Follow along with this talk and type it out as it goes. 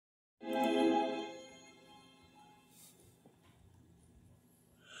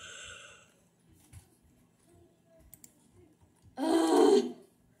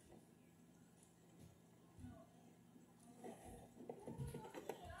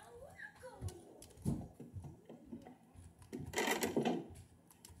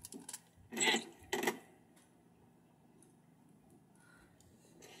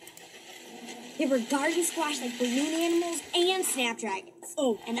There were garden squash like balloon animals and snapdragons.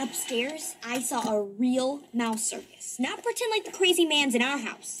 Oh, and upstairs, I saw a real mouse circus. Not pretend like the crazy man's in our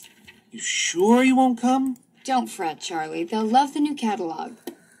house. You sure you won't come? Don't fret, Charlie. They'll love the new catalog.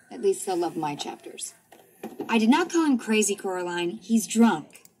 At least they'll love my chapters. I did not call him crazy, Coraline. He's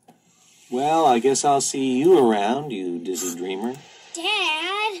drunk. Well, I guess I'll see you around, you dizzy dreamer.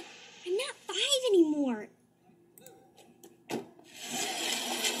 Dad, I'm not 5 anymore.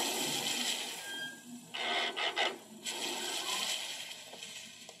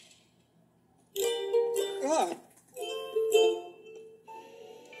 Ah.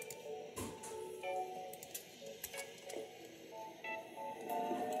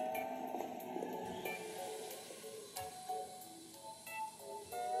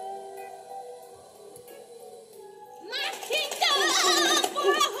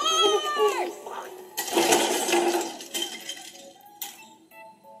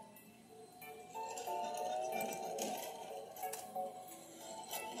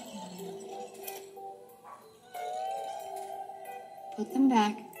 Put them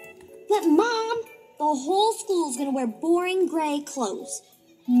back. But, Mom, the whole school's gonna wear boring gray clothes.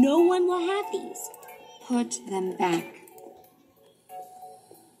 No one will have these. Put them back.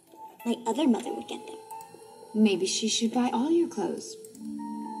 My other mother would get them. Maybe she should buy all your clothes.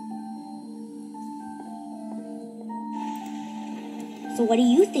 So what do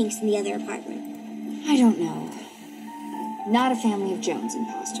you think's in the other apartment? I don't know. Not a family of Jones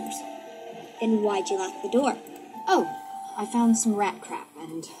imposters. Then why'd you lock the door? Oh, I found some rat crap,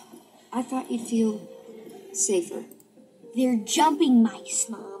 and I thought you'd feel safer. They're jumping mice,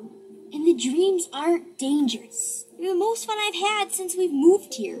 Mom. And the dreams aren't dangerous. They're the most fun I've had since we've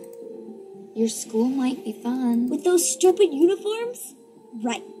moved here. Your school might be fun. With those stupid uniforms?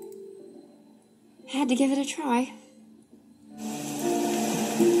 Right. Had to give it a try.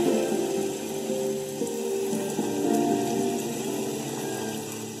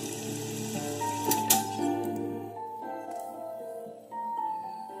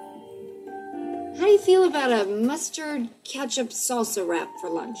 How do you feel about a mustard ketchup salsa wrap for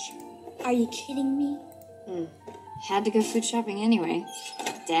lunch? Are you kidding me? Had to go food shopping anyway.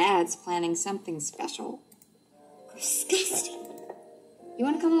 Dad's planning something special. Disgusting. You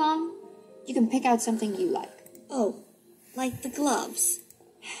want to come along? You can pick out something you like. Oh, like the gloves.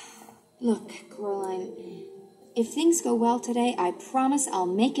 Look, Coraline, if things go well today, I promise I'll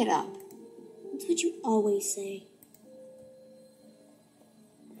make it up. That's what you always say.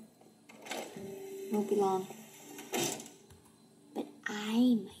 Won't be long. But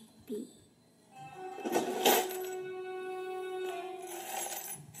I might be.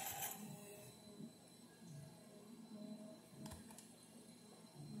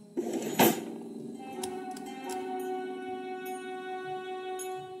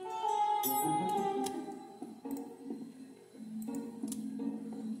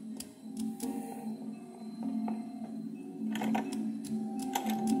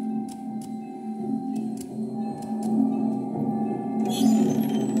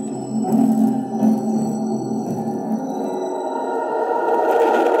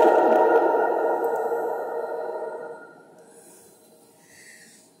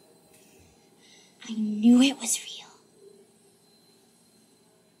 I knew it was real.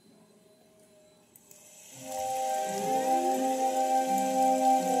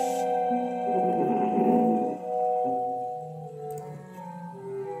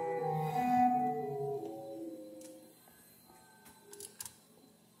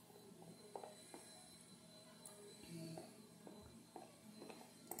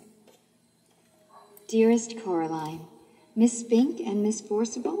 Dearest Coraline, Miss Spink and Miss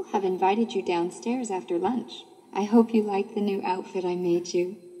Forcible have invited you downstairs after lunch. I hope you like the new outfit I made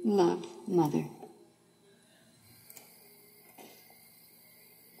you. Love, Mother.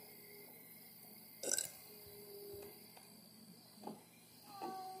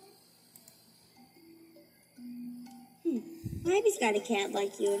 Ivy's got a cat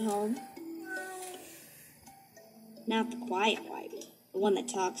like you at home. Not the quiet Ivy, the one that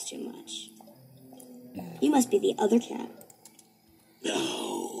talks too much. You must be the other cat.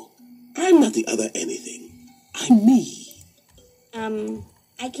 No, I'm not the other anything. I'm me.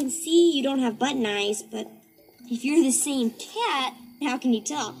 I can see you don't have button eyes, but if you're the same cat, how can you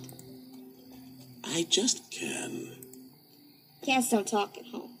talk? I just can. Cats don't talk at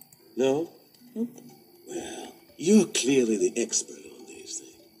home. No? Nope. Well, you're clearly the expert on these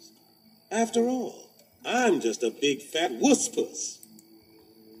things. After all, I'm just a big fat wuss-puss.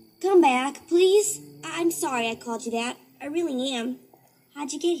 Come back, please. I'm sorry I called you that. I really am.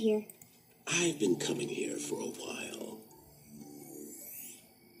 How'd you get here? I've been coming here for a while.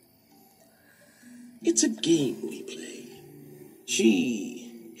 It's a game we play.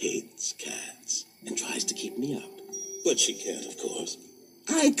 She hates cats and tries to keep me up. But she can't, of course.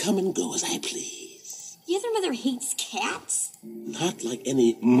 I come and go as I please. The other mother hates cats? Not like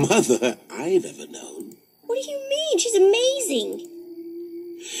any mother I've ever known. What do you mean? She's amazing.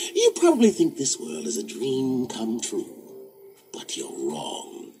 You probably think this world is a dream come true. But you're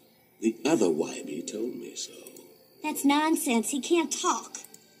wrong. The other Wybie told me so. That's nonsense. He can't talk.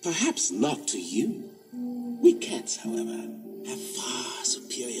 Perhaps not to you. We cats, however, have far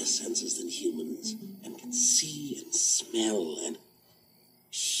superior senses than humans and can see and smell and